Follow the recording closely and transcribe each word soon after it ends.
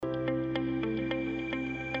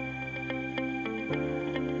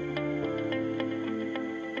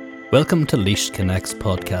Welcome to Laois Connects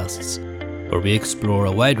podcasts, where we explore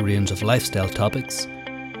a wide range of lifestyle topics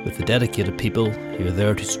with the dedicated people who are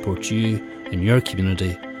there to support you in your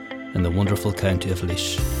community in the wonderful county of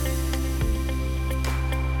Laois.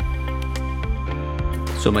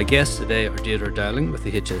 So my guests today are Deirdre Dowling with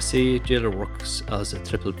the HSE. Deirdre works as a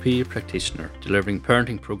Triple P practitioner, delivering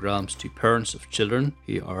parenting programmes to parents of children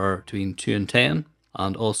who are between 2 and 10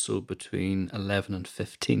 and also between 11 and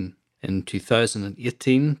 15. In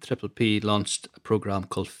 2018, Triple P launched a programme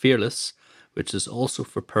called Fearless, which is also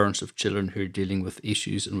for parents of children who are dealing with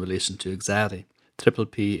issues in relation to anxiety. Triple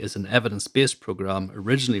P is an evidence-based programme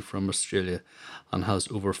originally from Australia and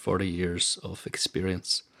has over 40 years of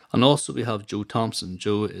experience. And also we have Joe Thompson.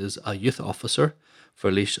 Joe is a youth officer for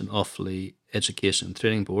Laois and Offaly Education and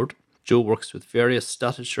Training Board. Joe works with various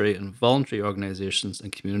statutory and voluntary organisations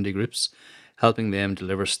and community groups, helping them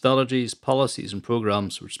deliver strategies, policies and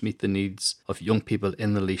programmes which meet the needs of young people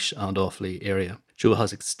in the Laois and Offaly area. Joe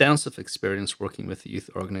has extensive experience working with youth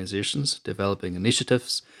organisations, developing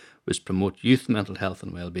initiatives which promote youth mental health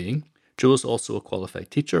and well-being. Joe is also a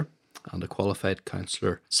qualified teacher and a qualified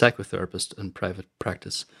counsellor, psychotherapist in private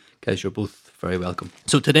practice. Guys, you're both very welcome.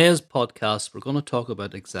 So today's podcast, we're going to talk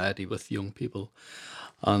about anxiety with young people.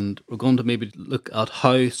 And we're going to maybe look at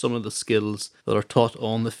how some of the skills that are taught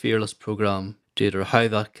on the Fearless programme, Deirdre, how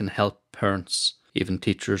that can help parents, even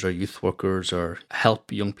teachers or youth workers, or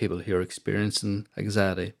help young people who are experiencing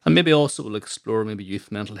anxiety. And maybe also we'll explore maybe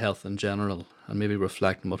youth mental health in general and maybe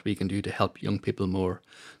reflect on what we can do to help young people more.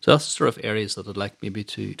 So that's the sort of areas that I'd like maybe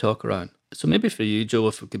to talk around. So maybe for you, Joe,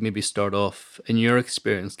 if we could maybe start off in your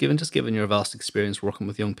experience, given your vast experience working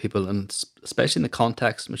with young people and especially in the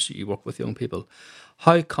context in which you work with young people,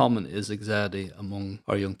 how common is anxiety among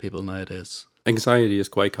our young people nowadays? Anxiety is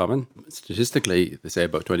quite common. Statistically, they say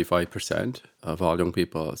about 25% of all young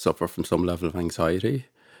people suffer from some level of anxiety.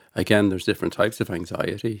 Again, there's different types of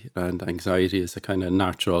anxiety, and anxiety is a kind of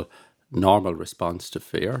natural, normal response to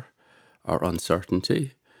fear or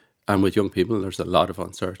uncertainty. And with young people, there's a lot of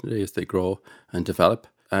uncertainty as they grow and develop.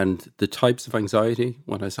 And the types of anxiety,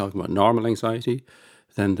 when I was talking about normal anxiety,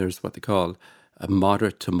 then there's what they call a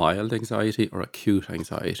moderate to mild anxiety or acute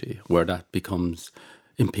anxiety, where that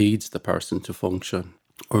impedes the person to function,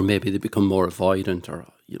 or maybe they become more avoidant or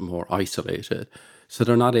more isolated. So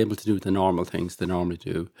they're not able to do the normal things they normally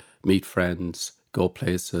do, meet friends, go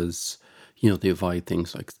places, they avoid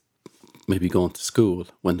things like maybe going to school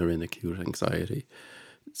when they're in acute anxiety.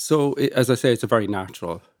 So as I say, it's a very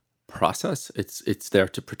natural process. It's there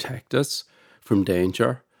to protect us from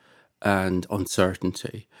danger and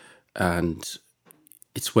uncertainty. And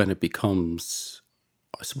it's when it becomes,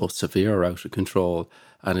 I suppose, severe or out of control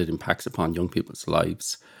and it impacts upon young people's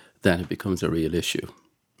lives, then it becomes a real issue.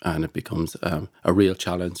 And it becomes a real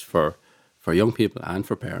challenge for young people and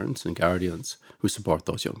for parents and guardians who support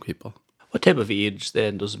those young people. What type of age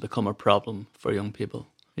then does it become a problem for young people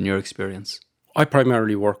in your experience? I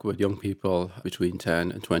primarily work with young people between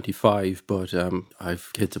 10 and 25, but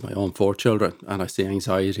I've kids of my own, 4 children, and I see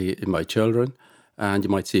anxiety in my children. And you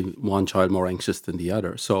might see one child more anxious than the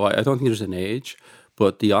other. So I don't think there's an age,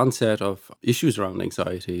 but the onset of issues around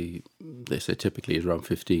anxiety, they say typically is around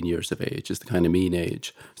 15 years of age is the kind of mean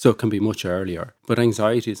age. So it can be much earlier. But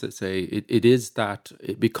anxiety, as I say, it is that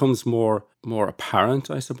it becomes more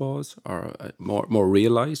apparent, I suppose, or more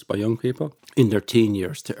realised by young people in their teen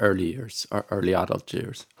years to early years or early adult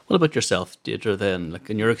years. What about yourself, Deirdre, then? Like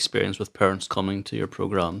in your experience with parents coming to your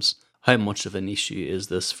programmes, how much of an issue is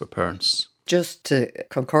this for parents? Just to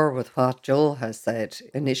concur with what Joel has said,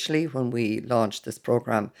 initially when we launched this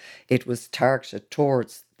programme, it was targeted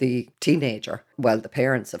towards the teenager, the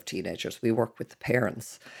parents of teenagers. We work with the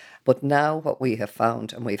parents. But now what we have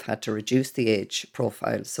found, and we've had to reduce the age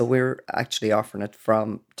profile, so we're actually offering it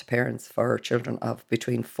to parents for children of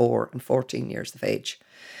between 4 and 14 years of age.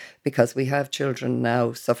 Because we have children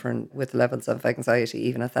now suffering with levels of anxiety,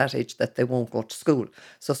 even at that age, that they won't go to school.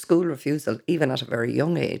 So school refusal, even at a very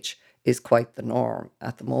young age, is quite the norm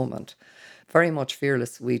at the moment. Very much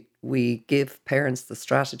Fearless, we give parents the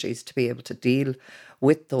strategies to be able to deal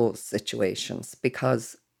with those situations,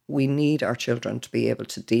 because we need our children to be able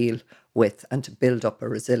to deal with and to build up a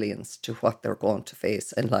resilience to what they're going to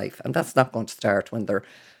face in life. And that's not going to start when they're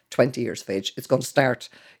 20 years of age. It's going to start,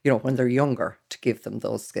 when they're younger, to give them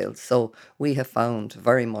those skills. So we have found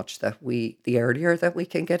very much that the earlier that we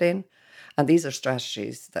can get in, and these are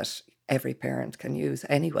strategies that every parent can use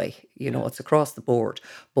anyway, it's across the board,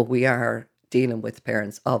 but we are dealing with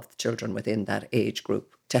parents of the children within that age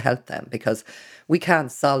group to help them, because we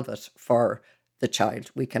can't solve it for the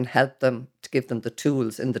child. We can help them to give them the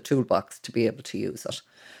tools in the toolbox to be able to use it.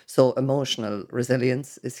 So emotional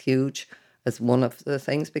resilience is huge as one of the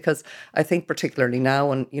things, because I think particularly now,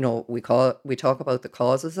 when we talk about the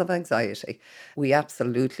causes of anxiety, we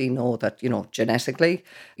absolutely know that genetically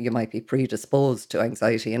you might be predisposed to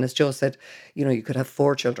anxiety. And as Joe said, you could have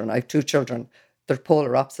 4 children. I have 2 children. They're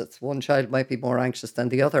polar opposites. One child might be more anxious than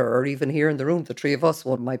the other, or even here in the room, the 3 of us,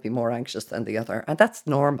 one might be more anxious than the other. And that's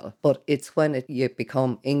normal. But it's when you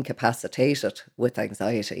become incapacitated with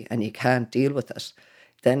anxiety and you can't deal with it,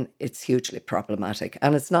 then it's hugely problematic.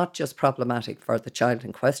 And it's not just problematic for the child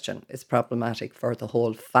in question, it's problematic for the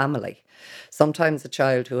whole family. Sometimes a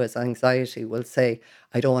child who has anxiety will say,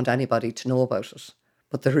 I don't want anybody to know about it.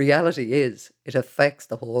 But the reality is it affects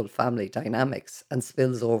the whole family dynamics and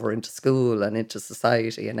spills over into school and into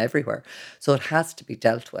society and everywhere. So it has to be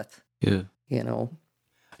dealt with. Yeah.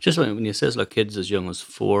 Just when you says like kids as young as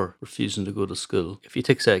 4 refusing to go to school, if you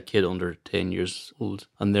take, say, a kid under 10 years old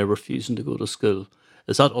and they're refusing to go to school,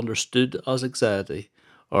 is that understood as anxiety,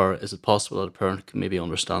 or is it possible that a parent can maybe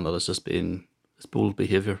understand that as just being bold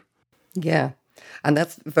behaviour? Yeah. And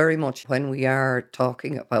that's very much when we are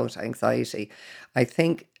talking about anxiety. I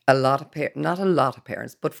think not a lot of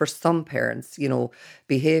parents, but for some parents,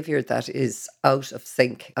 behavior that is out of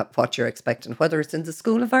sync at what you're expecting, whether it's in the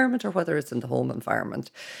school environment or whether it's in the home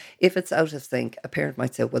environment. If it's out of sync, a parent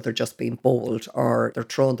might say, well, they're just being bold, or they're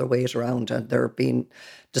throwing their weight around and they're being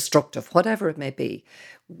destructive, whatever it may be.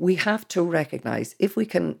 We have to recognize, if we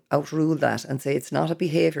can outrule that and say it's not a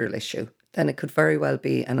behavioral issue, then it could very well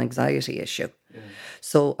be an anxiety issue. Yeah.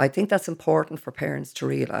 So I think that's important for parents to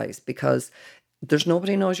realise, because there's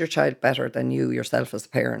nobody knows your child better than you yourself as a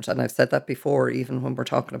parent. And I've said that before, even when we're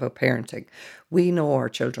talking about parenting. We know our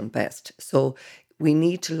children best. So we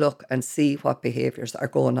need to look and see what behaviours are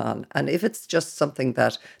going on. And if it's just something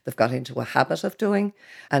that they've got into a habit of doing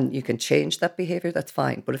and you can change that behaviour, that's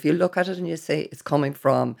fine. But if you look at it and you say it's coming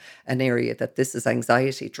from an area that this is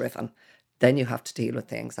anxiety driven, then you have to deal with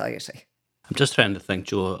the anxiety. I'm just trying to think,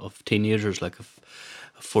 Joe, of teenagers, like a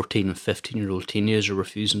 14 and 15-year-old teenager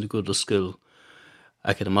refusing to go to school.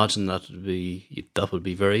 I can imagine that would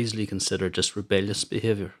be very easily considered just rebellious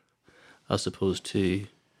behaviour, as opposed to...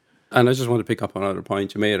 And I just want to pick up on another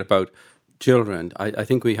point you made about children. I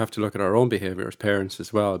think we have to look at our own behaviour as parents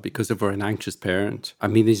as well, because if we're an anxious parent,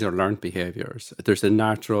 these are learned behaviours. There's a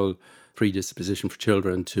natural predisposition for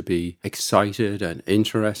children to be excited and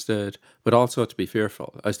interested, but also to be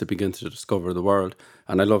fearful as they begin to discover the world.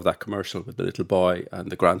 And I love that commercial with the little boy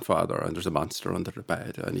and the grandfather, and there's a monster under the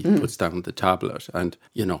bed, and he puts down the tablet, and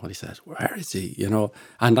he says, where is he?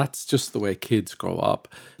 And that's just the way kids grow up.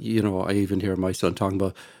 I even hear my son talking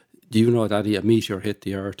about, do you know, Daddy, a meteor hit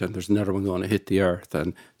the earth and there's another one going to hit the earth?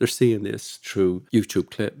 And they're seeing this through YouTube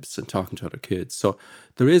clips and talking to other kids. So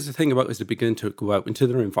there is a thing about, as they begin to go out into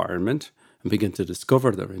their environment and begin to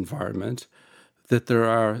discover their environment, that there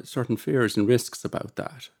are certain fears and risks about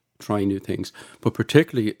that, trying new things. But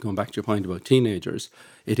particularly, going back to your point about teenagers,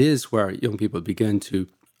 it is where young people begin to,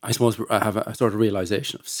 I suppose, have a sort of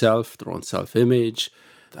realization of self, their own self-image,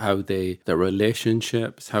 how their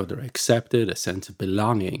relationships, how they're accepted, a sense of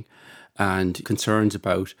belonging, and concerns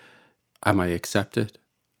about, am I accepted?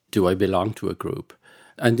 Do I belong to a group?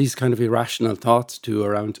 And these kind of irrational thoughts too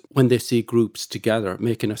around when they see groups together,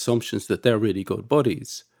 making assumptions that they're really good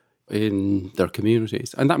buddies in their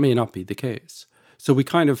communities. And that may not be the case. So we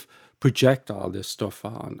kind of project all this stuff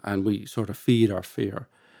on, and we sort of feed our fear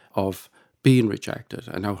of being rejected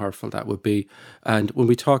and how hurtful that would be. And when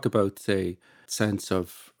we talk about, say, sense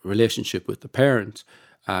of relationship with the parent,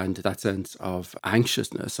 and that sense of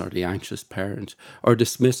anxiousness, or the anxious parent, or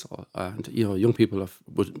dismissal. And, young people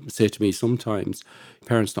would say to me sometimes,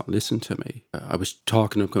 parents don't listen to me. I was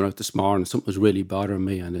talking to them going out this morning, something was really bothering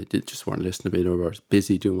me, and they just weren't listening to me. They were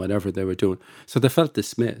busy doing whatever they were doing. So they felt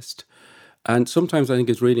dismissed. And sometimes I think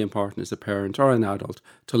it's really important as a parent or an adult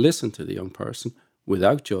to listen to the young person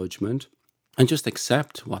without judgment and just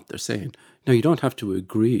accept what they're saying. Now, you don't have to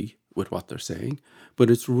agree with what they're saying,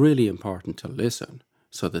 but it's really important to listen,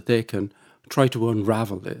 so that they can try to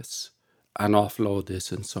unravel this and offload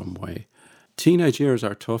this in some way. Teenage years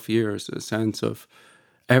are tough years in a sense of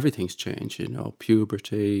everything's changed,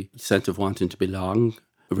 puberty, sense of wanting to belong,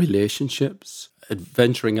 relationships,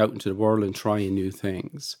 venturing out into the world and trying new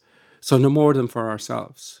things. So no more than for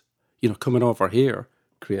ourselves. Coming over here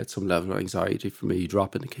creates some level of anxiety for me,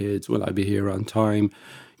 dropping the kids. Will I be here on time?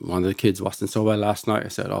 One of the kids wasn't so well last night. I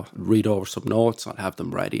said, read over some notes. I'll have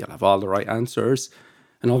them ready. I'll have all the right answers.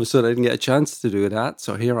 And all of a sudden, I didn't get a chance to do that.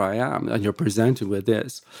 So here I am, and you're presented with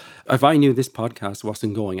this. If I knew this podcast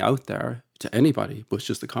wasn't going out there to anybody, but it's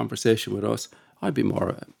just a conversation with us, I'd be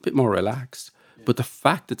a bit more relaxed. But the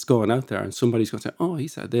fact it's going out there and somebody's going to say, oh, he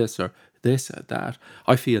said this or they said that,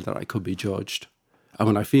 I feel that I could be judged. And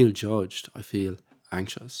when I feel judged, I feel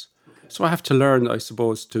anxious. So I have to learn, I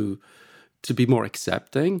suppose, to be more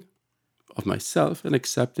accepting of myself and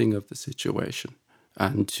accepting of the situation,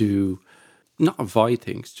 and to not avoid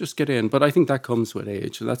things, just get in. But I think that comes with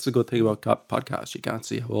age. And that's the good thing about podcasts. You can't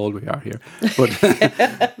see how old we are here.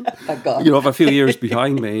 But, you know, I have a few years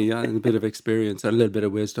behind me and a bit of experience and a little bit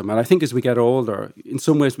of wisdom. And I think as we get older, in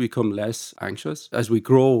some ways we become less anxious. As we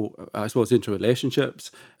grow, I suppose, into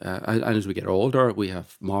relationships, and as we get older, we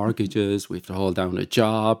have mortgages, we have to hold down a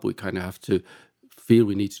job, we kind of have to feel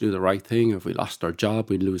we need to do the right thing. If we lost our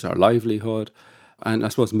job, we'd lose our livelihood. And I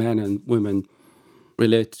suppose men and women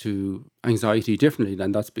relate to anxiety differently,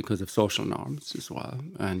 and that's because of social norms as well.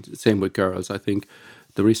 And same with girls. I think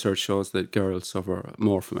the research shows that girls suffer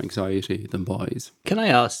more from anxiety than boys. Can I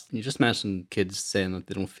ask, you just mentioned kids saying that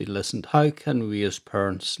they don't feel listened. How can we as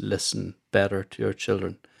parents listen better to your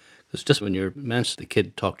children? Because just when you mentioned the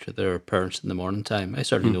kid talk to their parents in the morning time, I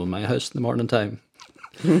certainly know in my house in the morning time,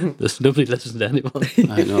 there's nobody listens to anyone.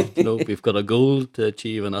 I know. No, we've got a goal to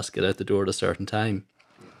achieve and us get out the door at a certain time.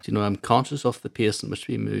 You know, I'm conscious of the pace in which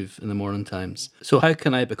we move in the morning times. So how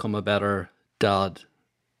can I become a better dad?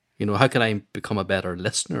 You know, how can I become a better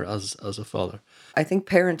listener as a father? I think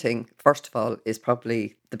parenting, first of all, is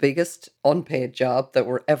probably the biggest unpaid job that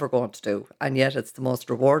we're ever going to do. And yet it's the most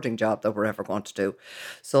rewarding job that we're ever going to do.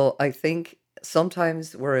 So I think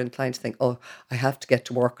sometimes we're inclined to think, oh, I have to get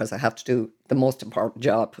to work because I have to do the most important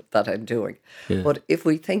job that I'm doing. Yeah. But if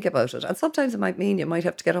we think about it, and sometimes it might mean you might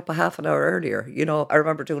have to get up a half an hour earlier. You know, I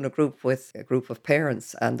remember doing a group with a group of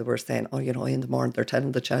parents, and they were saying, oh, you know, in the morning they're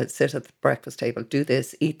telling the child, sit at the breakfast table, do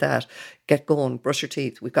this, eat that, get going, brush your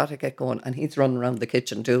teeth, we've got to get going. And he's running around the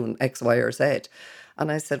kitchen doing X, Y, or Z.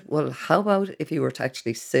 And I said, well, how about if you were to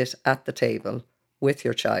actually sit at the table with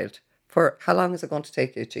your child? For how long is it going to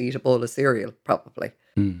take you to eat a bowl of cereal? Probably.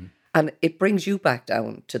 Mm. And it brings you back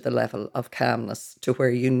down to the level of calmness to where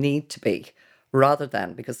you need to be, rather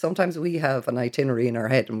than, because sometimes we have an itinerary in our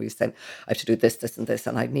head and we say, I have to do this, this and this,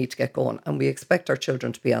 and I need to get going. And we expect our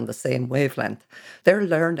children to be on the same wavelength. They're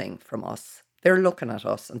learning from us. They're looking at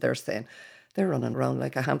us and they're saying, they're running around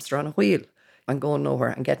like a hamster on a wheel and going nowhere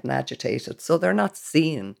and getting agitated. So they're not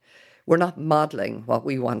seeing, we're not modelling what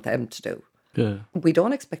we want them to do. Yeah. We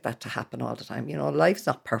don't expect that to happen all the time. You know, life's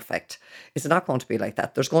not perfect. It's not going to be like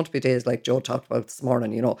that. There's going to be days like Joe talked about this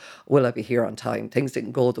morning, you know, will I be here on time? Things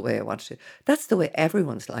didn't go the way I wanted to. That's the way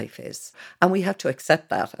everyone's life is. And we have to accept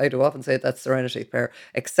that. I do often say that's serenity prayer.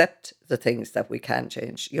 Accept the things that we can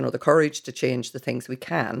change. You know, the courage to change the things we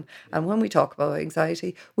can. And when we talk about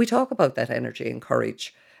anxiety, we talk about that energy and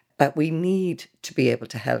courage that we need to be able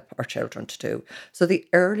to help our children to do. So the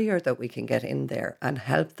earlier that we can get in there and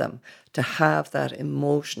help them to have that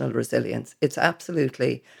emotional resilience, it's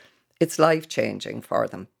life-changing for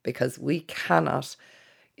them, because we cannot,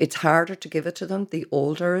 it's harder to give it to them the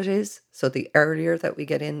older it is. So the earlier that we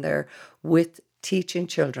get in there with teaching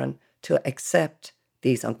children to accept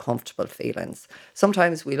these uncomfortable feelings.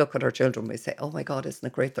 Sometimes we look at our children and we say, oh my God, isn't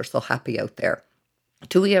it great? They're so happy out there.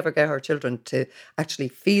 Do we ever get our children to actually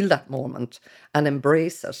feel that moment and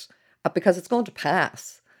embrace it? Because it's going to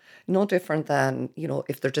pass. No different than, you know,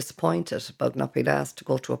 if they're disappointed about not being asked to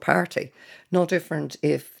go to a party. No different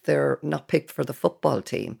if they're not picked for the football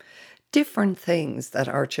team. Different things that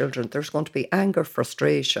our children, there's going to be anger,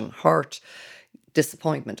 frustration, hurt,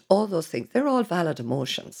 disappointment, all those things. They're all valid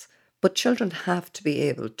emotions. But children have to be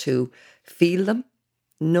able to feel them,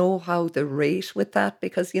 know how they rate with that,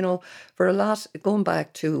 because, you know, for a lot, going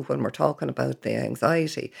back to when we're talking about the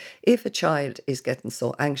anxiety, if a child is getting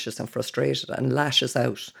so anxious and frustrated and lashes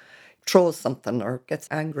out, throws something or gets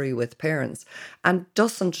angry with parents and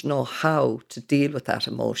doesn't know how to deal with that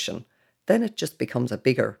emotion, then it just becomes a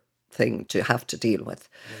bigger thing to have to deal with.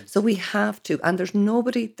 Yes. So we have to, and there's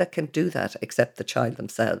nobody that can do that except the child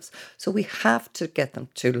themselves. So we have to get them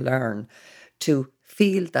to learn to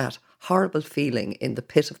feel that horrible feeling in the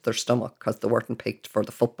pit of their stomach because they weren't picked for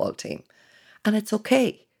the football team. And it's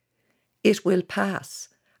okay. It will pass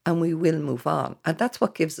and we will move on. And that's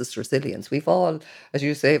what gives us resilience. We've all, as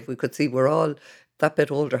you say, if we could see, we're all that bit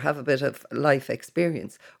older, have a bit of life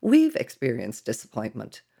experience. We've experienced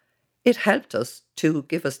disappointment. It helped us to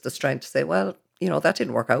give us the strength to say, well, you know, that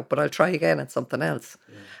didn't work out, but I'll try again at something else.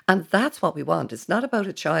 Yeah. And that's what we want. It's not about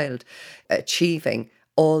a child achieving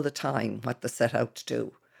all the time what they set out to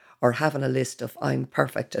do, or having a list of, I'm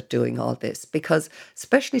perfect at doing all this. Because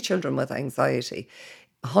especially children with anxiety,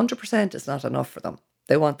 100% is not enough for them.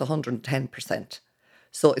 They want the 110%.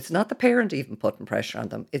 So it's not the parent even putting pressure on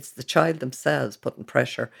them. It's the child themselves putting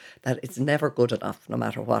pressure that it's never good enough, no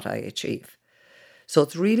matter what I achieve. So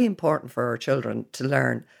it's really important for our children to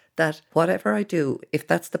learn that whatever I do, if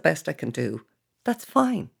that's the best I can do, that's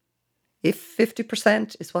fine. If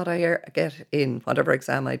 50% is what I get in whatever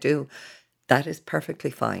exam I do, that is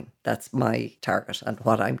perfectly fine. That's my target and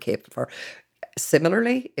what I'm capable for.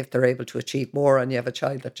 Similarly, if they're able to achieve more and you have a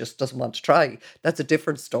child that just doesn't want to try, that's a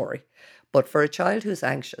different story. But for a child who's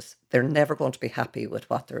anxious, they're never going to be happy with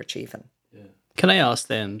what they're achieving. Can I ask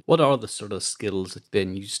then, what are the sort of skills that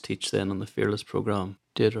then you teach then on the Fearless programme,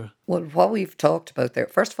 Deirdre? Well, what we've talked about there,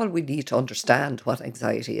 first of all, we need to understand what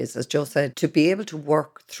anxiety is. As Joe said, to be able to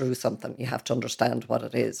work through something, you have to understand what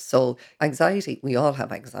it is. So anxiety, we all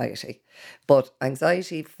have anxiety. But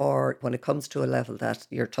anxiety for when it comes to a level that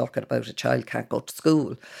you're talking about a child can't go to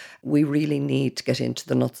school, we really need to get into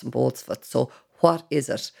the nuts and bolts of it. So what is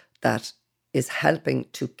it that is helping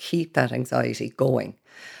to keep that anxiety going?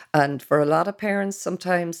 And for a lot of parents,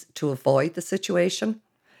 sometimes to avoid the situation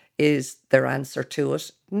is their answer to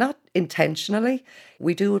it. Not intentionally.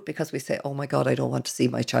 We do it because we say, oh my God, I don't want to see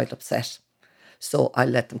my child upset. So I'll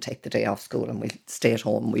let them take the day off school and we'll stay at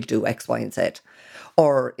home, we'll do X, Y, and Z.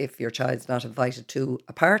 Or if your child's not invited to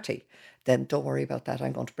a party, then don't worry about that.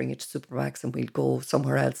 I'm going to bring you to Supermax and we'll go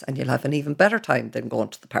somewhere else and you'll have an even better time than going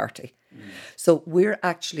to the party. So we're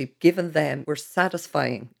actually giving them, we're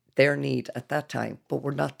satisfying their need at that time, but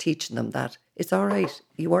we're not teaching them that it's all right.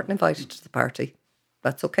 You weren't invited to the party.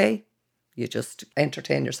 That's okay. You just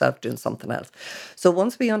entertain yourself doing something else. So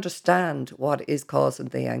once we understand what is causing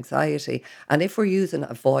the anxiety, and if we're using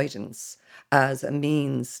avoidance as a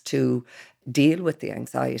means to deal with the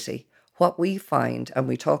anxiety, what we find, and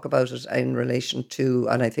we talk about it in relation to,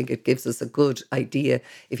 and I think it gives us a good idea,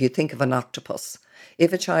 if you think of an octopus.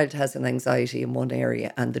 If a child has an anxiety in one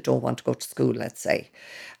area and they don't want to go to school, let's say,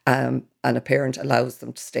 and a parent allows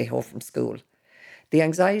them to stay home from school, the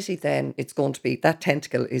anxiety then, it's going to be, that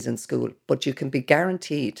tentacle is in school, but you can be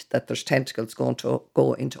guaranteed that there's tentacles going to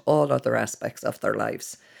go into all other aspects of their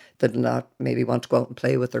lives. They'll not maybe want to go out and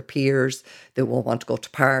play with their peers. They won't want to go to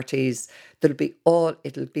parties. It'll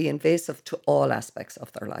be invasive to all aspects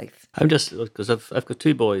of their life. I'm just, because I've got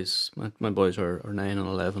two boys. My boys are 9 and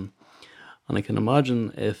 11. And I can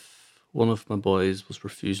imagine if one of my boys was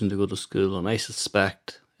refusing to go to school, and I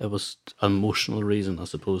suspect it was an emotional reason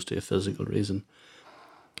as opposed to a physical reason.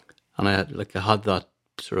 And I had that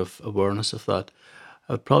sort of awareness of that.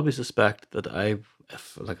 I would probably suspect that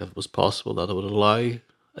if it was possible, that I would allow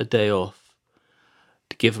a day off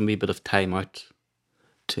to give me a bit of time out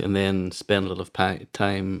and then spend a little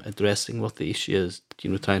time addressing what the issue is,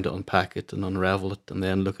 trying to unpack it and unravel it, and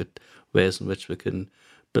then look at ways in which we can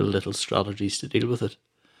build little strategies to deal with it.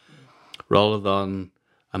 Rather than,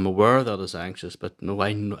 I'm aware that is anxious, but no,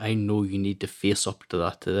 I know you need to face up to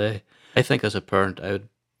that today. I think as a parent, I would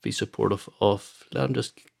be supportive of, let them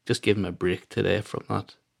just give him a break today from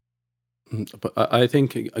that. But I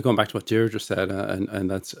think, going back to what Deirdre said, and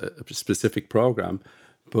that's a specific program,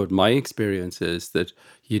 but my experience is that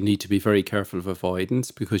you need to be very careful of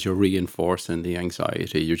avoidance because you're reinforcing the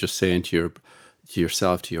anxiety. You're just saying to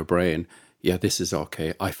yourself, to your brain, yeah, this is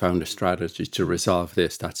okay. I found a strategy to resolve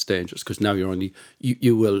this. That's dangerous because now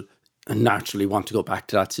you will naturally want to go back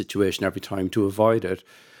to that situation every time to avoid it.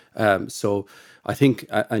 So I think,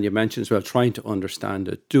 and you mentioned as well, trying to understand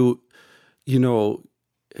it.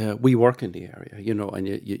 We work in the area, and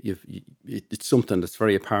it's something that's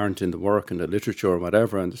very apparent in the work and the literature and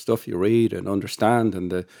whatever, and the stuff you read and understand,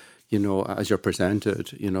 and as you're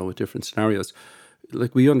presented, with different scenarios,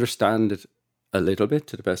 we understand it a little bit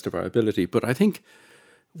to the best of our ability. But I think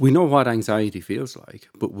we know what anxiety feels like,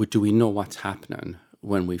 but do we know what's happening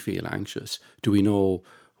when we feel anxious? Do we know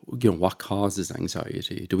what causes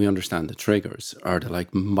anxiety? Do we understand the triggers? Are they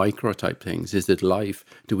micro type things? Is it life?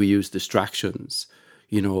 Do we use distractions?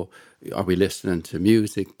 Are we listening to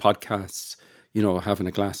music, podcasts, having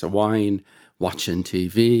a glass of wine, watching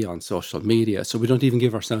TV, on social media? So we don't even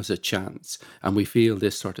give ourselves a chance. And we feel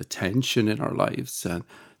this sort of tension in our lives and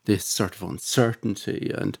this sort of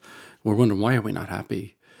uncertainty. And we're wondering, why are we not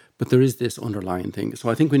happy? But there is this underlying thing. So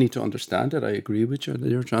I think we need to understand it. I agree with you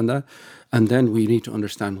on that. And then we need to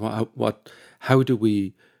understand how do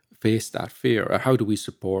we face that fear, or how do we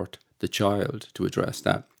support the child to address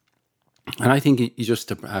that? And I think you just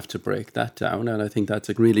have to break that down. And I think that's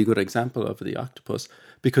a really good example of the octopus,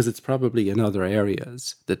 because it's probably in other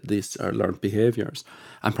areas that these are learned behaviours,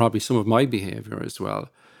 and probably some of my behaviour as well,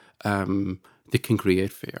 that can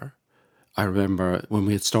create fear. I remember when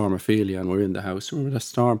we had Storm Ophelia and we were in the house, remember that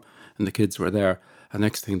storm, and the kids were there, And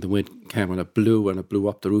next thing, the wind came and it blew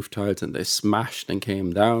up the roof tiles, and they smashed and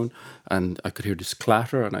came down. And I could hear this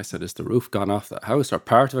clatter, and I said, "Is the roof gone off the house, or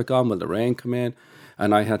part of it gone? Will the rain come in?"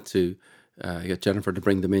 And I had to get Jennifer to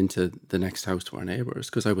bring them into the next house to our neighbours,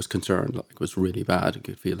 because I was concerned, like it was really bad. I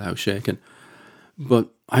could feel the house shaking. But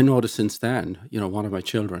I noticed since then, one of my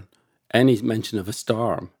children, any mention of a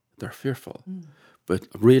storm, they're fearful. But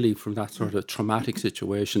really, from that sort of traumatic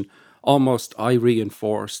situation, almost I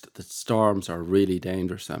reinforced that storms are really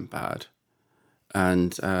dangerous and bad.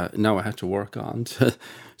 And now I had to work on to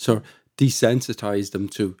sort of desensitize them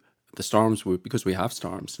to the storms, because we have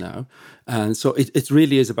storms now. And so it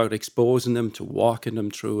really is about exposing them to walking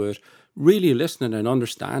them through it, really listening and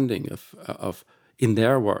understanding of in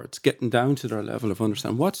their words, getting down to their level of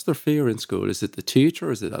understanding. What's their fear in school? Is it the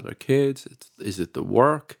teacher? Is it other kids? Is it the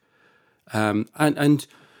work? And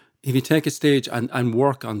if you take a stage and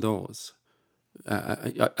work on those,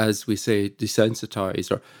 as we say, desensitize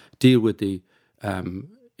or deal with the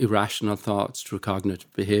irrational thoughts through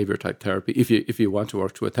cognitive behavior type therapy, if you want to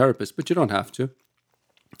work to a therapist, but you don't have to.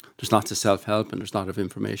 There's lots of self-help and there's a lot of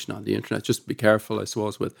information on the internet. Just be careful, I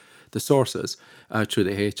suppose, with the sources, through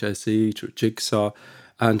the HSE, through Jigsaw.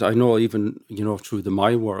 And I know even, through the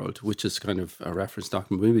My World, which is kind of a reference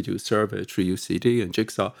document, we do a survey through UCD and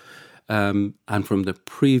Jigsaw. And from the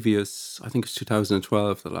previous, I think it's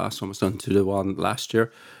 2012, the last one was done, to the one last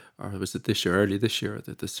year, or was it this year, early this year,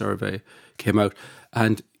 that the survey came out.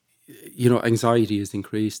 And, anxiety has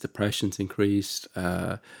increased, depression's increased,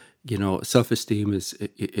 self-esteem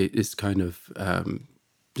is kind of,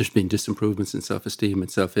 there's been disimprovements in self-esteem and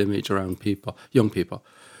self-image around young people.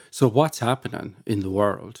 So what's happening in the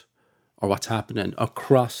world, or what's happening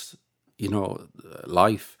across,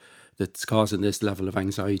 life, that's causing this level of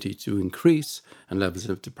anxiety to increase and levels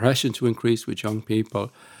of depression to increase with young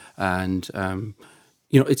people? And,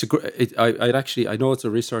 it's I know it's a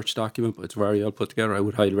research document, but it's very well put together. I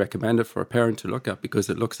would highly recommend it for a parent to look at, because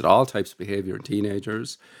it looks at all types of behavior in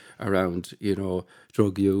teenagers around,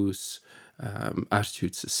 drug use,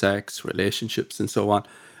 attitudes to sex, relationships, and so on.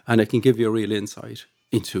 And it can give you a real insight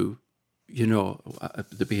into,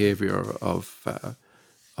 the behavior of,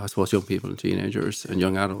 I suppose, young people and teenagers and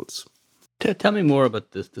young adults. Tell me more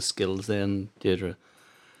about the skills then, Deirdre,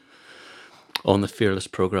 on the Fearless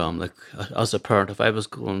program. Like, as a parent, if I was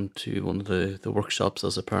going to one of the workshops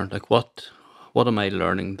as a parent, like what am I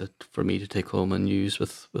learning that for me to take home and use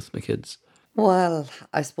with my kids? Well,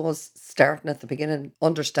 I suppose starting at the beginning,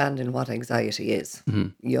 understanding what anxiety is.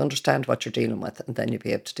 You understand what you're dealing with, and then you'll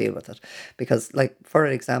be able to deal with it. Because, like, for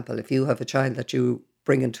example, if you have a child that you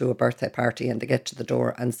bring into a birthday party and they get to the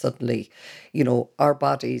door and suddenly, our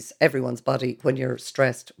bodies, everyone's body, when you're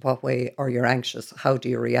stressed, what way, or you're anxious, how do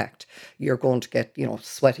you react? You're going to get,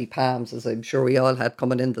 sweaty palms, as I'm sure we all had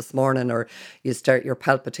coming in this morning, or you start your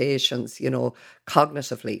palpitations,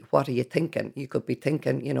 cognitively, what are you thinking? You could be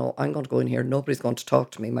thinking, I'm going to go in here, nobody's going to talk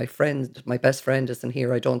to me. My best friend isn't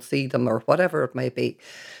here, I don't see them, or whatever it may be.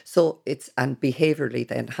 So and behaviourally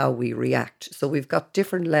then, how we react. So we've got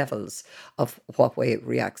different levels of what way it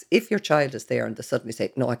reacts. If your child is there and they suddenly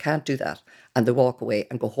say, no, I can't do that, and they walk away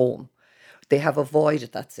and go home, they have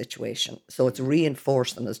avoided that situation. So it's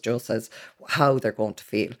reinforcing, as Joe says, how they're going to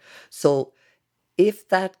feel. So if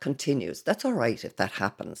that continues, that's all right if that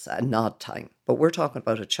happens an odd time. But we're talking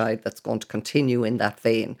about a child that's going to continue in that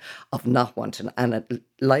vein of not wanting. And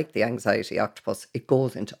like the anxiety octopus, it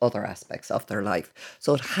goes into other aspects of their life.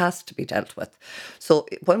 So it has to be dealt with. So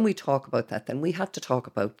when we talk about that, then we have to talk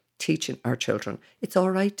about teaching our children it's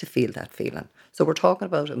all right to feel that feeling. So we're talking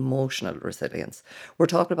about emotional resilience. We're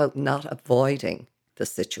talking about not avoiding the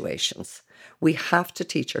situations. We have to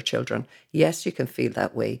teach our children, yes, you can feel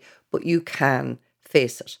that way, but you can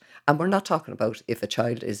face it. And we're not talking about if a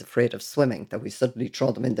child is afraid of swimming, that we suddenly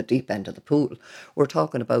throw them in the deep end of the pool. We're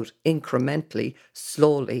talking about incrementally,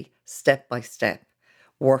 slowly, step by step,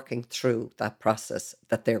 working through that process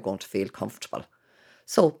that they're going to feel comfortable.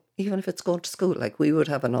 So even if it's going to school, like we would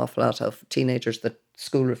have an awful lot of teenagers that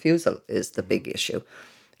school refusal is the big issue.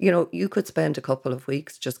 You could spend a couple of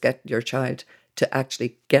weeks just getting your child to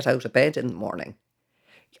actually get out of bed in the morning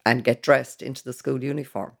and get dressed into the school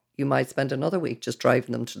uniform. You might spend another week just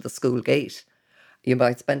driving them to the school gate. You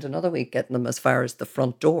might spend another week getting them as far as the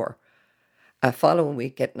front door. A following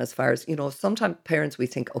week getting as far as, sometimes parents, we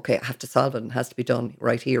think, okay, I have to solve it and it has to be done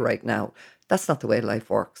right here, right now. That's not the way life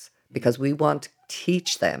works, because we want to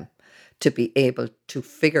teach them to be able to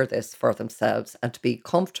figure this for themselves and to be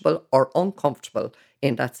comfortable or uncomfortable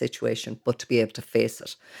in that situation, but to be able to face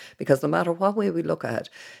it. Because no matter what way we look at it,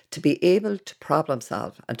 to be able to problem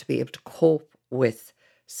solve and to be able to cope with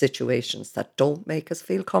situations that don't make us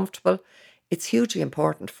feel comfortable it's hugely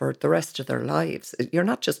important for the rest of their lives. You're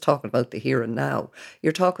not just talking about the here and now.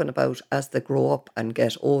 You're talking about as they grow up and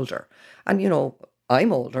get older. And,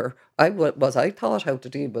 I'm older. Was I taught how to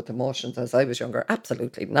deal with emotions as I was younger?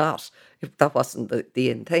 Absolutely not. That wasn't the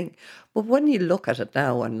in thing. But when you look at it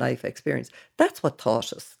now and life experience, that's what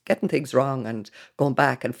taught us, getting things wrong and going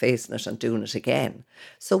back and facing it and doing it again.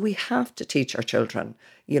 So we have to teach our children,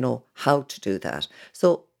 how to do that.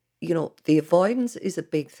 So, the avoidance is a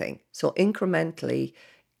big thing. So incrementally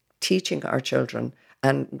teaching our children,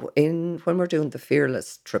 and when we're doing the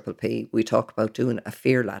Fearless Triple P, we talk about doing a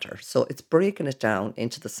fear ladder. So it's breaking it down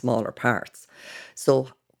into the smaller parts. So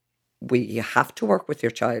you have to work with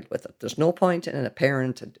your child with it. There's no point in a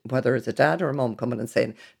parent, whether it's a dad or a mum, coming and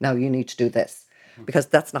saying, now you need to do this, because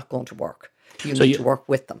that's not going to work. You need to work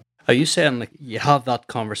with them. Are you saying like you have that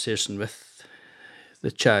conversation with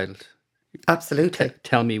the child? Absolutely.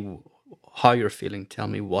 Tell me how you're feeling. Tell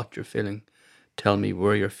me what you're feeling. Tell me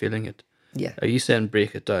where you're feeling it. Yeah. Are you saying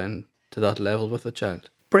break it down to that level with the child?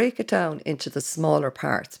 Break it down into the smaller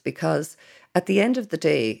parts, because at the end of the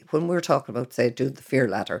day, when we're talking about, say, do the fear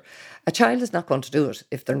ladder, a child is not going to do it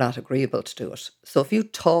if they're not agreeable to do it. So if you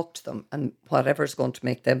talk to them and whatever's going to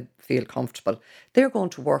make them feel comfortable, they're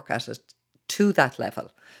going to work at it to that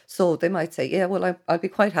level. So they might say, yeah, well, I'll be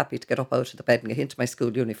quite happy to get up out of the bed and get into my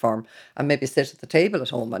school uniform and maybe sit at the table at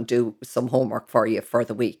home and do some homework for you for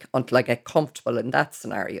the week until I get comfortable in that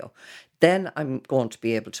scenario. Then I'm going to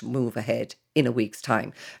be able to move ahead in a week's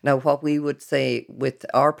time. Now, what we would say with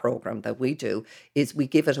our program that we do is we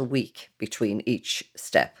give it a week between each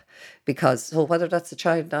step. Because, so whether that's a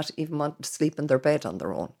child not even wanting to sleep in their bed on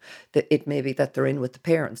their own, it may be that they're in with the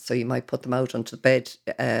parents. So you might put them out onto the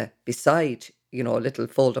bed beside, a little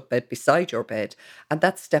fold-up bed beside your bed. And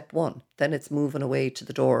that's step one. Then it's moving away to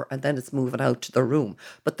the door and then it's moving out to the room.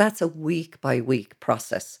 But that's a week-by-week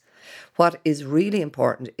process. What is really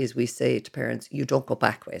important is we say to parents, you don't go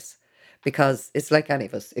backwards. Because it's like any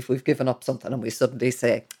of us, if we've given up something and we suddenly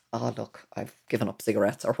say, oh, look, I've given up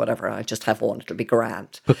cigarettes or whatever, I just have one, it'll be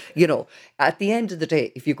grand. At the end of the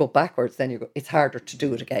day, if you go backwards, then it's harder to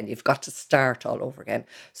do it again. You've got to start all over again.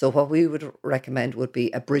 So what we would recommend would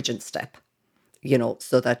be a bridging step,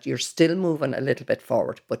 so that you're still moving a little bit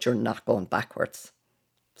forward, but you're not going backwards.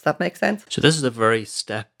 Does that make sense? So this is a very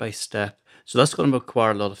step-by-step. So that's going to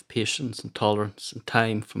require a lot of patience and tolerance and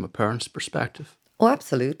time from a parent's perspective. Oh,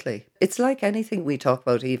 absolutely. It's like anything we talk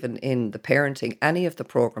about, even in the parenting, any of the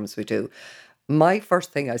programs we do. My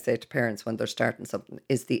first thing I say to parents when they're starting something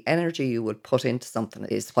is the energy you will put into something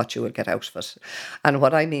is what you will get out of it. And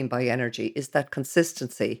what I mean by energy is that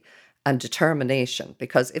consistency and determination.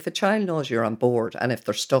 Because if a child knows you're on board and if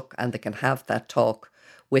they're stuck and they can have that talk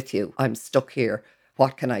with you, I'm stuck here,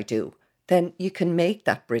 what can I do? Then you can make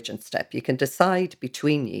that bridging step. You can decide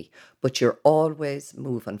between ye, but you're always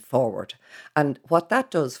moving forward. And what that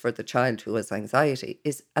does for the child who has anxiety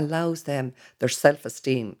is allows them their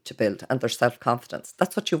self-esteem to build and their self-confidence.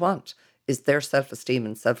 That's what you want, is their self-esteem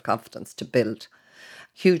and self-confidence to build.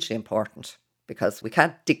 Hugely important, because we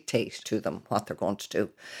can't dictate to them what they're going to do.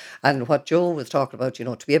 And what Joe was talking about,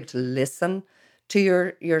 to be able to listen to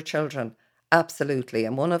your children. Absolutely.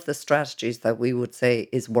 And one of the strategies that we would say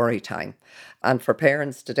is worry time. And for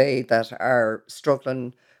parents today that are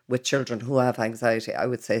struggling with children who have anxiety, I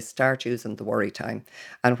would say start using the worry time.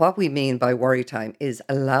 And what we mean by worry time is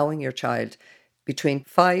allowing your child between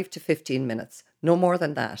 5 to 15 minutes, no more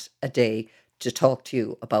than that, a day to talk to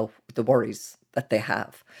you about the worries that they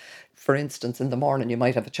have. For instance, in the morning, you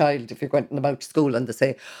might have a child, if you're going them out to school and they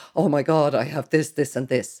say, oh my God, I have this, this and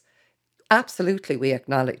this. Absolutely, we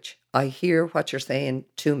acknowledge. I hear what you're saying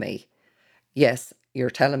to me. Yes, you're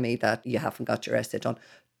telling me that you haven't got your essay done.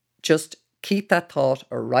 Just keep that thought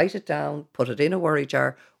or write it down, put it in a worry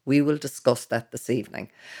jar. We will discuss that this evening.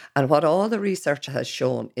 And what all the research has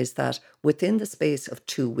shown is that within the space of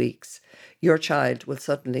 2 weeks, your child will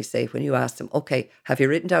suddenly say, when you ask them, okay, have you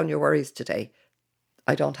written down your worries today?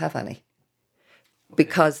 I don't have any.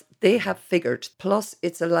 Because they have figured, plus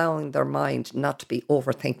it's allowing their mind not to be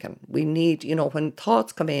overthinking. We need, when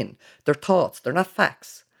thoughts come in, they're thoughts, they're not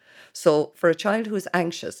facts. So for a child who is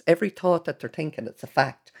anxious, every thought that they're thinking, it's a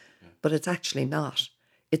fact, but it's actually not.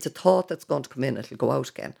 It's a thought that's going to come in, it'll go out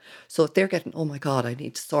again. So if they're getting, oh my God, I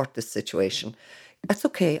need to sort this situation, that's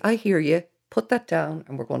okay, I hear you, put that down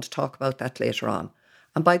and we're going to talk about that later on.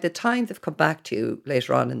 And by the time they've come back to you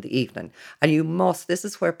later on in the evening, and this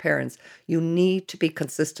is where parents, you need to be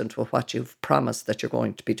consistent with what you've promised that you're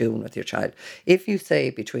going to be doing with your child. If you say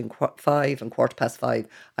between 5 and 5:15,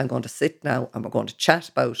 I'm going to sit now and we're going to chat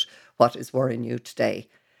about what is worrying you today,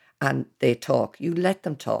 and they talk, you let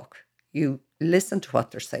them talk. You listen to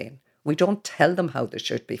what they're saying. We don't tell them how they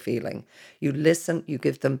should be feeling. You listen, you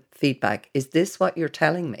give them feedback. Is this what you're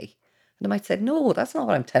telling me? And they might say, no, that's not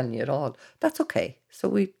what I'm telling you at all. That's okay. So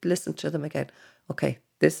we listen to them again. Okay,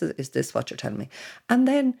 is this what you're telling me? And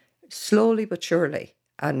then slowly but surely,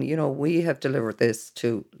 and we have delivered this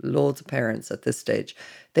to loads of parents at this stage,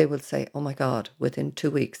 they will say, oh my God, within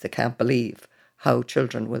 2 weeks, they can't believe how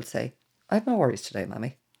children will say, I have no worries today,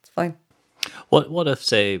 Mammy. It's fine. What if,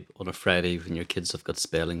 say, on a Friday when your kids have got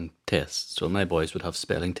spelling tests? So my boys would have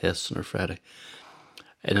spelling tests on a Friday.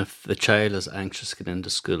 And if the child is anxious getting into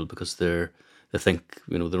school because they think,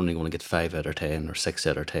 they're only going to get 5 out of 10 or 6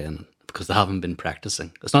 out of 10 because they haven't been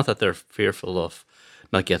practicing. It's not that they're fearful of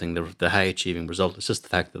not getting the high achieving result. It's just the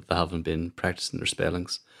fact that they haven't been practicing their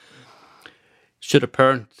spellings. Should a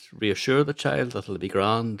parent reassure the child that it'll be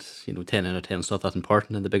grand? 10 out of 10 is not that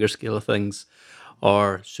important in the bigger scale of things.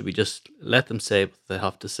 Or should we just let them say what they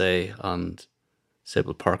have to say and say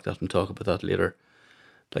we'll park that and talk about that later?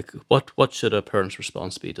 Like, what should a parent's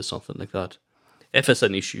response be to something like that? If it's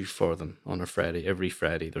an issue for them on a Friday, every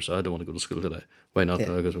Friday, they're saying, I don't want to go to school today. Why not? Yeah.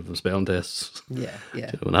 Because of the spelling tests. Yeah.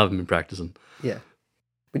 And I haven't been practicing. Yeah.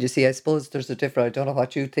 But you see, I suppose there's a difference. I don't know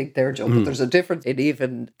what you think there, Joe, but there's a difference in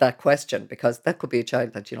even that question, because that could be a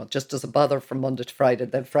child that, just doesn't bother from Monday to Friday.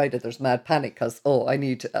 Then Friday, there's mad panic because, I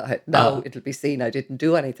need to, now it'll be seen I didn't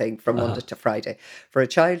do anything from Monday to Friday. For a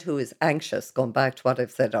child who is anxious, going back to what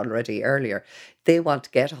I've said already earlier, they want to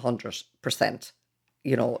get 100%.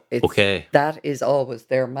 Okay. That is always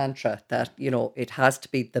their mantra, that, it has to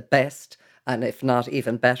be the best. And if not,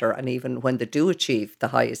 even better. And even when they do achieve the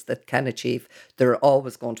highest that can achieve, there are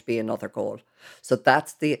always going to be another goal. So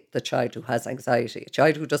that's the child who has anxiety. A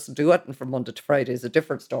child who doesn't do it and from Monday to Friday is a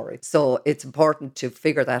different story. So it's important to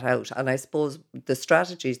figure that out. And I suppose the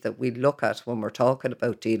strategies that we look at when we're talking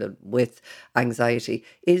about dealing with anxiety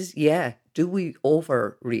is, do we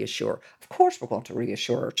over reassure? Of course we're going to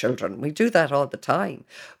reassure our children. We do that all the time.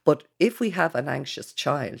 But if we have an anxious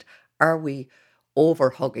child, are we over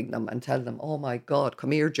hugging them and tell them, oh my God,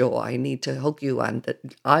 come here, Joe, I need to hug you and that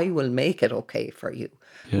I will make it okay for you?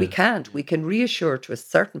 Yeah. We can't. We can reassure to a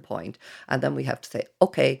certain point, and then we have to say,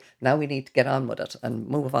 okay, now we need to get on with it and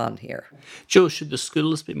move on here. Joe, should the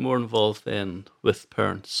schools be more involved then with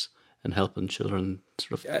parents and helping children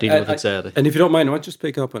sort of deal with anxiety? And if you don't mind, I want to just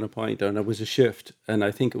pick up on a point, and it was a shift, and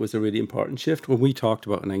I think it was a really important shift when we talked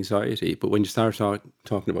about an anxiety, but when you start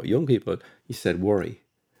talking about young people, you said worry.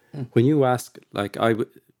 When you ask, like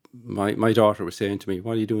my daughter was saying to me,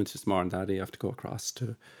 what are you doing this morning, Daddy? I have to go across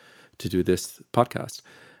to do this podcast.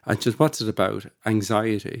 And she said, what's it about?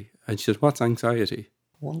 Anxiety. And she said, what's anxiety?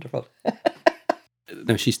 Wonderful.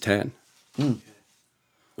 Now, she's 10.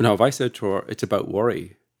 Now, if I said to her, it's about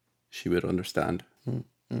worry, she would understand.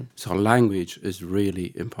 So language is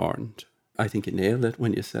really important. I think you nailed it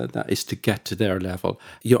when you said that, is to get to their level.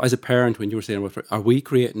 As a parent, when you were saying, are we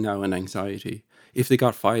creating now an anxiety? If they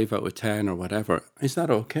got 5 out of 10 or whatever, is that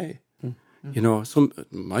okay?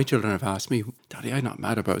 My children have asked me, Daddy, I'm not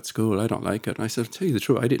mad about school. I don't like it. And I said, to tell you the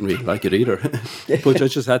truth, I didn't really like it either. But I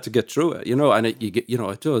just had to get through it, and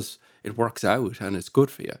it works out and it's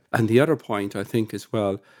good for you. And the other point I think as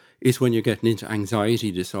well is when you're getting into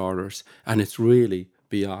anxiety disorders, and it's really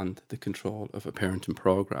beyond the control of a parenting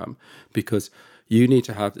program, because you need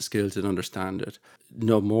to have the skills and understand it.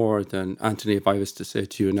 No more than, Anthony, if I was to say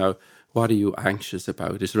to you now, what are you anxious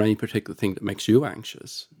about? Is there any particular thing that makes you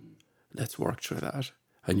anxious? Let's work through that.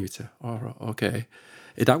 And you'd say, oh, okay.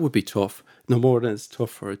 That would be tough, no more than it's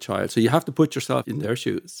tough for a child. So you have to put yourself in their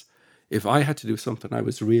shoes. If I had to do something I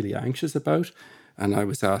was really anxious about and I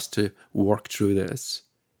was asked to work through this,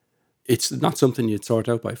 it's not something you'd sort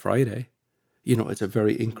out by Friday. It's a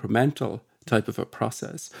very incremental type of a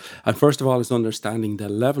process. And first of all, is understanding the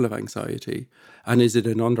level of anxiety. And is it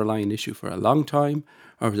an underlying issue for a long time?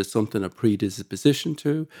 Or is it something a predisposition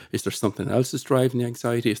to? Is there something else that's driving the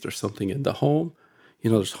anxiety? Is there something in the home?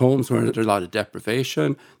 There's homes where there's a lot of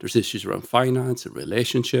deprivation. There's issues around finance and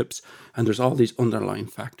relationships. And there's all these underlying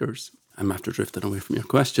factors. I'm after drifting away from your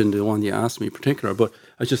question, the one you asked me in particular, but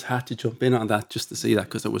I just had to jump in on that just to see that,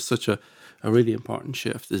 because it was such a really important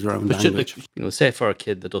shift is around language. Say for a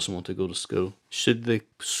kid that doesn't want to go to school, should the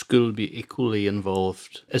school be equally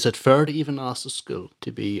involved? Is it fair to even ask the school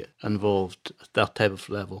to be involved at that type of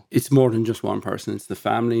level? It's more than just one person. It's the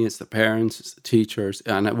family, it's the parents, it's the teachers,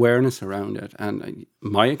 and awareness around it. And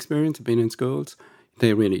my experience of being in schools,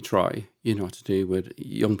 they really try, to deal with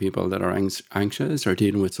young people that are anxious or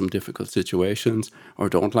dealing with some difficult situations or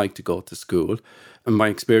don't like to go to school. And my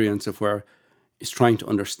experience of where is trying to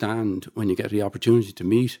understand, when you get the opportunity to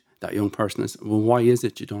meet that young person, is, well, why is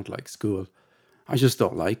it you don't like school? I just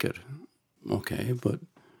don't like it. Okay, but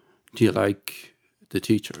Do you like the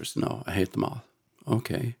teachers? No, I hate them all.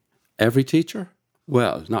 Okay. Every teacher?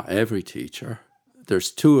 Well, not every teacher.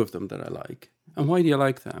 There's 2 of them that I like. And why do you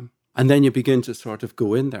like them? And then you begin to sort of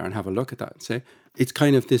go in there and have a look at that and say, it's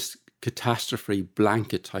kind of this catastrophe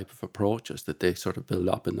blanket type of approaches that they sort of build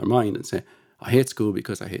up in their mind and say, I hate school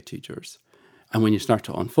because I hate teachers. And when you start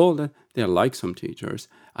to unfold it, they'll like some teachers.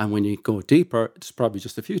 And when you go deeper, it's probably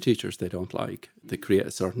just a few teachers they don't like. They create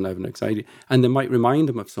a certain level of anxiety. And they might remind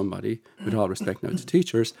them of somebody, with all respect now to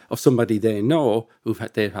teachers, of somebody they know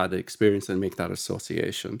they've had an experience and make that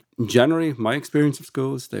association. Generally, my experience of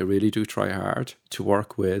schools, they really do try hard to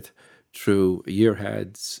work with through year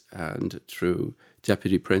heads and through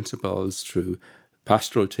deputy principals, through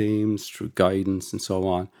pastoral teams, through guidance and so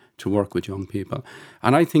on, to work with young people.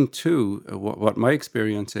 And I think too, what my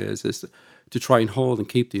experience is to try and hold and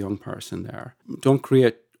keep the young person there. Don't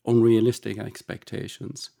create unrealistic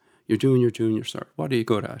expectations. You're doing your junior cert. What are you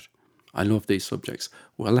good at? I love these subjects.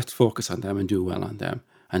 Well, let's focus on them and do well on them.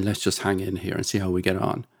 And let's just hang in here and see how we get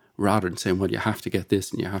on. Rather than saying, well, you have to get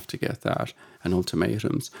this and you have to get that, and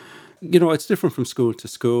ultimatums. You know, it's different from school to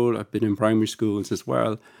school. I've been in primary schools as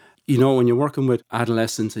well. You know, when you're working with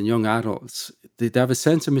adolescents and young adults, they have a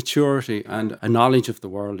sense of maturity and a knowledge of the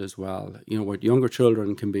world as well. You know, where younger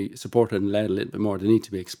children can be supported and led a little bit more. They need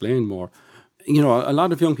to be explained more. You know, a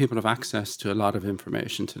lot of young people have access to a lot of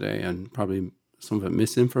information today, and probably some of it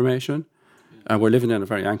misinformation. We're living in a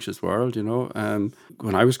very anxious world, you know.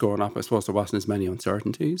 When I was growing up, I suppose there wasn't as many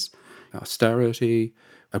uncertainties. Austerity.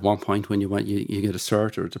 At one point when you get a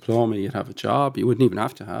cert or a diploma, you'd have a job. You wouldn't even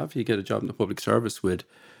have to have. You get a job in the public service with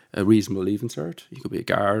a reasonable leaving cert. You could be a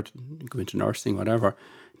guard, you go into nursing, whatever.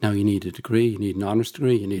 Now you need a degree, you need an honours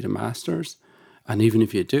degree, you need a master's. And even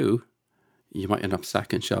if you do, you might end up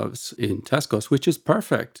stacking shelves in Tesco's, which is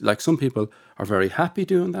perfect. Like, some people are very happy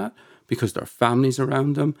doing that because their family's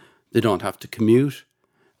around them. They don't have to commute.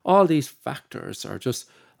 All these factors are just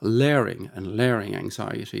layering and layering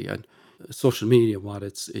anxiety. And social media, what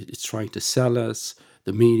it's trying to sell us,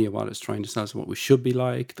 the media, what it's trying to sell us, what we should be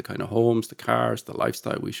like, the kind of homes, the cars, the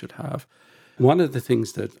lifestyle we should have. One of the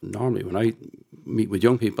things that normally when I meet with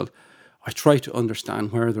young people, I try to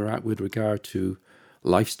understand where they're at with regard to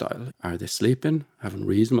lifestyle. Are they sleeping, having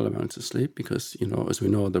reasonable amounts of sleep? Because, you know, as we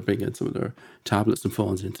know, they're bringing some of their tablets and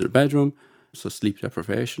phones into the bedroom. So sleep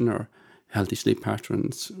deprivation or healthy sleep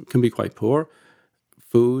patterns can be quite poor.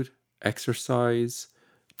 Food, exercise,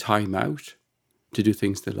 time out to do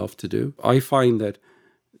things they love to do. I find that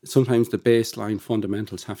sometimes the baseline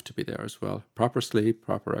fundamentals have to be there as well. Proper sleep,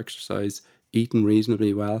 proper exercise, eating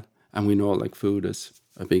reasonably well. And we know, like, food is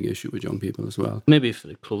a big issue with young people as well. Maybe if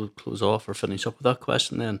we close off or finish up with that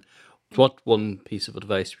question then, what one piece of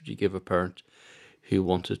advice would you give a parent who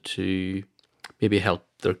wanted to maybe help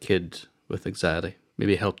their kid with anxiety,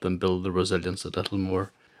 maybe help them build the resilience a little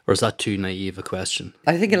more? Or is that too naive a question?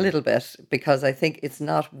 I think a little bit, because I think it's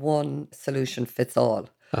not one solution fits all.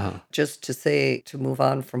 Just to say, to move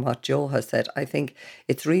on from what Joe has said, I think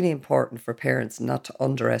it's really important for parents not to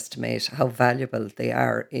underestimate how valuable they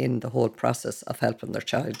are in the whole process of helping their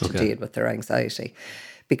child to deal with their anxiety.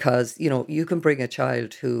 Because, you know, you can bring a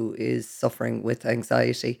child who is suffering with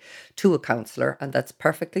anxiety to a counsellor, and that's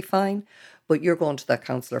perfectly fine. But you're going to that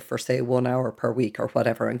counsellor for, say, 1 hour per week or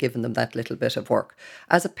whatever, and giving them that little bit of work.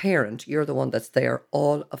 As a parent, you're the one that's there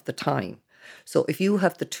all of the time. So if you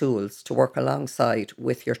have the tools to work alongside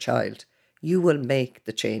with your child, you will make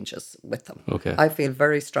the changes with them. Okay. I feel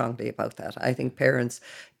very strongly about that. I think parents,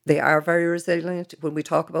 they are very resilient. When we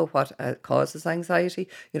talk about what causes anxiety,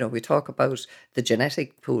 you know, we talk about the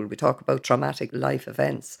genetic pool, we talk about traumatic life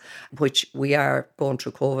events, which we are going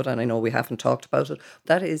through COVID, and I know we haven't talked about it.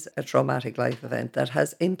 That is a traumatic life event that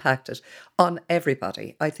has impacted on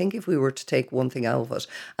everybody. I think if we were to take one thing out of it,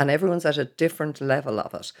 and everyone's at a different level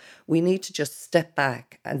of it, we need to just step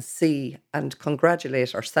back and see and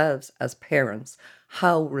congratulate ourselves as parents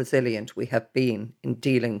how resilient we have been in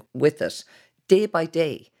dealing with it day by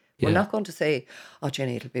day. We're not going to say, oh,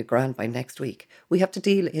 Jenny, it'll be grand by next week. We have to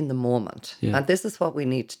deal in the moment. Yeah. And this is what we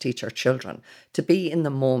need to teach our children, to be in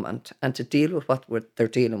the moment and to deal with what they're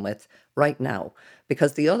dealing with right now.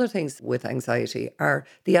 Because the other things with anxiety are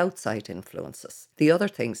the outside influences, the other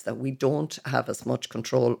things that we don't have as much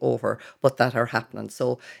control over, but that are happening.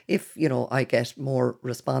 So if, you know, I get more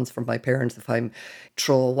response from my parents if I'm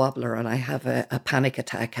throw a wobbler and I have a panic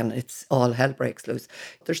attack and it's all hell breaks loose,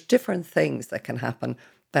 there's different things that can happen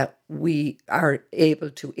that we are able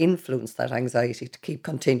to influence that anxiety to keep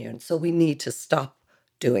continuing. So we need to stop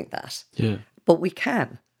doing that. Yeah. But we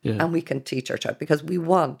can. And we can teach our child, because we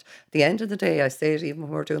want, at the end of the day, I say it even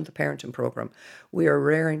when we're doing the parenting program, we are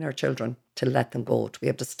rearing our children to let them go, to be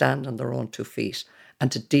able to stand on their own 2 feet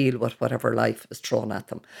and to deal with whatever life is thrown at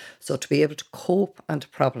them. So to be able to cope and to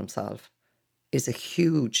problem solve is a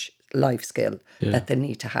huge life skill that they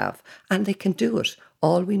need to have. And they can do it.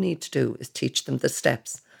 All we need to do is teach them the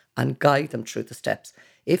steps and guide them through the steps.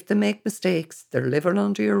 If they make mistakes, they're living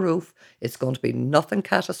under your roof, it's going to be nothing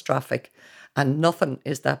catastrophic, and nothing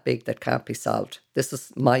is that big that can't be solved. This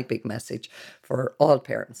is my big message for all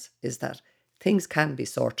parents, is that things can be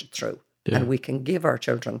sorted through, and we can give our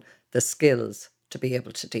children the skills to be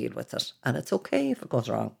able to deal with it. And it's okay if it goes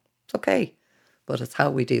wrong. It's okay. But it's how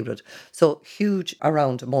we deal with it. So huge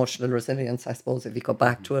around emotional resilience, I suppose, if you go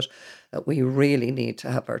back to it, that we really need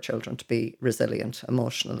to have our children to be resilient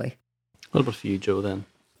emotionally. What about for you, Joe, then?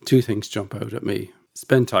 2 things jump out at me.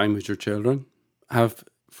 Spend time with your children. Have,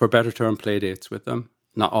 for better term, play dates with them.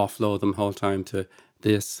 Not offload them whole time to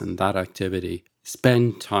this and that activity.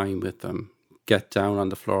 Spend time with them. Get down on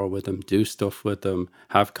the floor with them. Do stuff with them.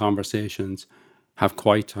 Have conversations. Have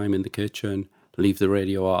quiet time in the kitchen. Leave the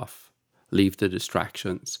radio off. Leave the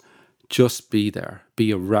distractions. Just be there.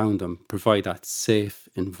 Be around them. Provide that safe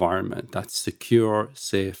environment. That secure,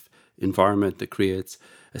 safe environment that creates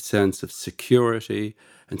a sense of security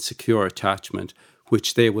and secure attachment,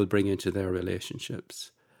 which they will bring into their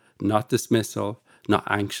relationships. Not dismissal, not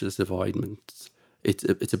anxious avoidance.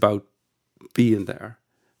 It's about being there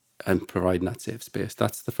and providing that safe space.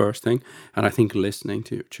 That's the first thing. And I think listening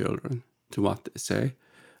to your children, to what they say,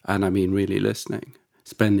 and I mean really listening,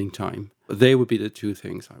 spending time. They would be the 2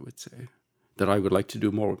 things I would say that I would like to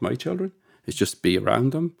do more with my children, is just be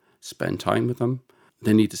around them, spend time with them.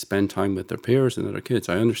 They need to spend time with their peers and other kids.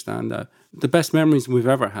 I understand that. The best memories we've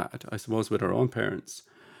ever had, I suppose, with our own parents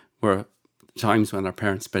were times when our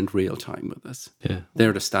parents spent real time with us. Yeah.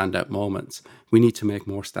 They're the standout moments. We need to make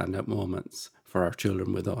more standout moments for our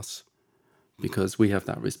children with us, because we have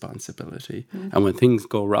that responsibility. And when things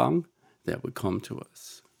go wrong, they would come to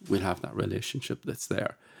us. We'll have that relationship that's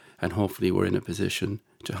there. And hopefully we're in a position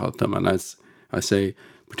to help them. And as I say,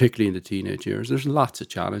 particularly in the teenage years, there's lots of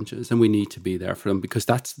challenges, and we need to be there for them, because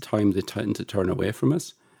that's the time they tend to turn away from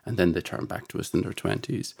us, and then they turn back to us in their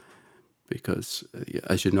 20s. Because,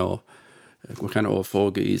 as you know, we're kind of old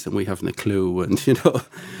fogies and we haven't a clue, and,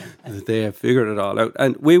 they have figured it all out.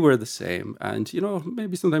 And we were the same. And,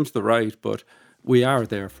 maybe sometimes they're right, but we are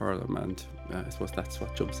there for them. And I suppose that's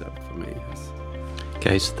what jumps out for me.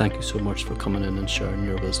 Guys, thank you so much for coming in and sharing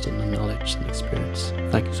your wisdom and knowledge and experience.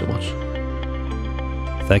 Thank you so much.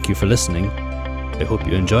 Thank you for listening. I hope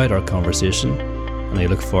you enjoyed our conversation, and I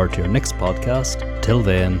look forward to your next podcast. Till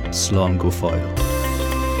then, slán go fóill.